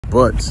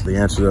But the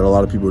answer that a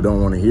lot of people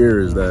don't want to hear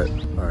is that,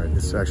 all right,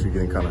 it's actually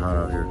getting kind of hot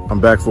out here. I'm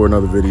back for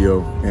another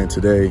video, and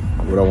today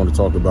what I want to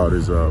talk about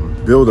is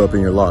buildup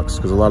in your locks,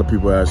 because a lot of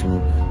people ask me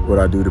what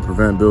I do to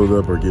prevent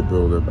buildup or get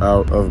buildup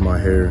out of my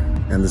hair.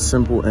 And the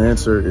simple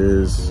answer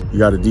is you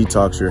got to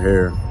detox your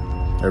hair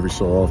every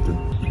so often.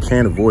 You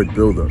can't avoid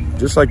buildup.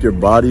 Just like your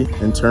body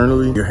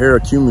internally, your hair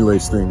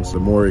accumulates things the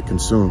more it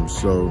consumes.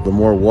 So the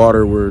more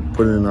water we're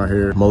putting in our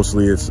hair,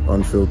 mostly it's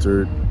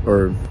unfiltered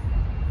or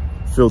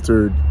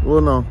filtered, well,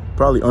 no,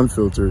 probably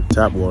unfiltered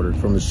tap water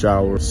from the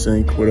shower,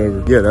 sink,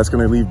 whatever. Yeah, that's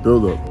gonna leave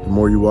buildup. The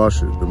more you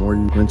wash it, the more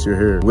you rinse your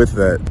hair. With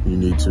that, you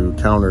need to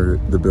counter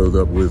the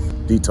buildup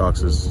with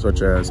detoxes,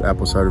 such as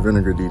apple cider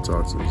vinegar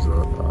detoxes.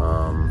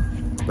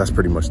 That's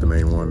pretty much the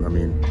main one. I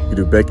mean, you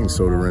do baking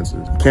soda rinses.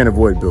 You can't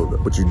avoid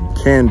buildup. What you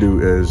can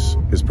do is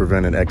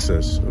prevent an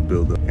excess of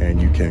buildup,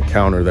 and you can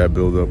counter that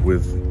buildup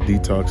with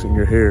detoxing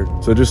your hair.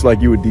 So just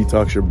like you would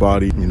detox your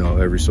body, you know,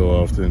 every so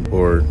often,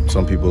 or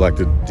some people like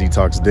to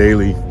detox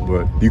daily,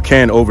 but you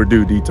can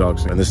overdo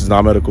detoxing. And this is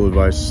not medical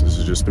advice. This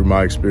is just through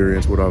my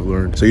experience, what I've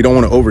learned. So you don't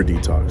want to over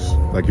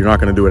detox. Like, you're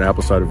not going to do an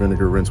apple cider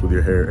vinegar rinse with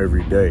your hair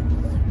every day,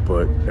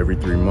 but every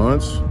 3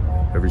 months,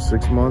 every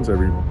 6 months,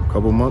 every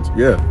couple months,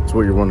 yeah, that's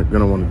what you're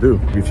gonna want to do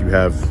if you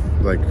have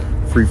like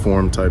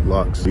freeform type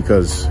locks.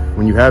 Because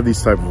when you have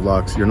these type of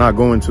locks, you're not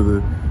going to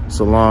the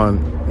salon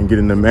and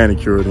getting them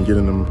manicured and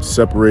getting them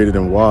separated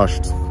and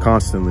washed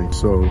constantly.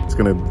 So it's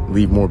gonna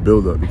leave more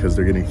buildup because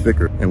they're getting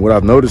thicker. And what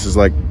I've noticed is,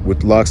 like,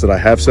 with locks that I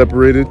have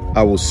separated,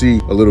 I will see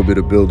a little bit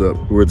of buildup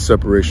where the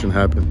separation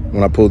happened.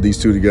 When I pulled these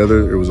two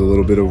together, there was a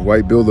little bit of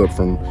white buildup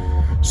from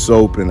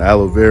soap and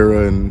aloe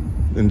vera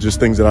and just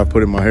things that I've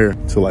put in my hair.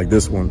 To like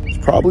this one, there's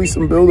probably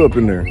some buildup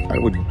in there. I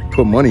would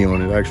put money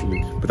on it,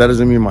 actually. But that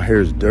doesn't mean my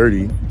hair is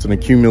dirty. It's an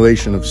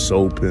accumulation of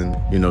soap and,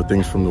 you know,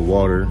 things from the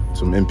water,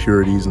 some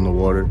impurities in the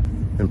water,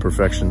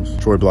 imperfections.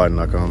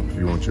 TroyBlyden.com if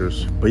you want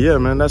yours. But yeah,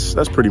 man, that's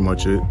pretty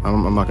much it.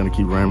 I'm not gonna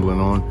keep rambling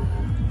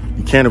on.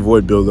 You can't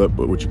avoid buildup,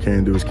 but what you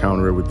can do is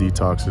counter it with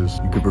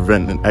detoxes. You can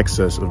prevent an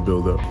excess of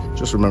buildup.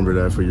 Just remember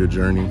that for your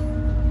journey.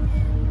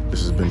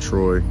 This has been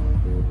Troy.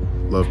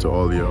 Love to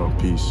all of y'all.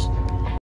 Peace.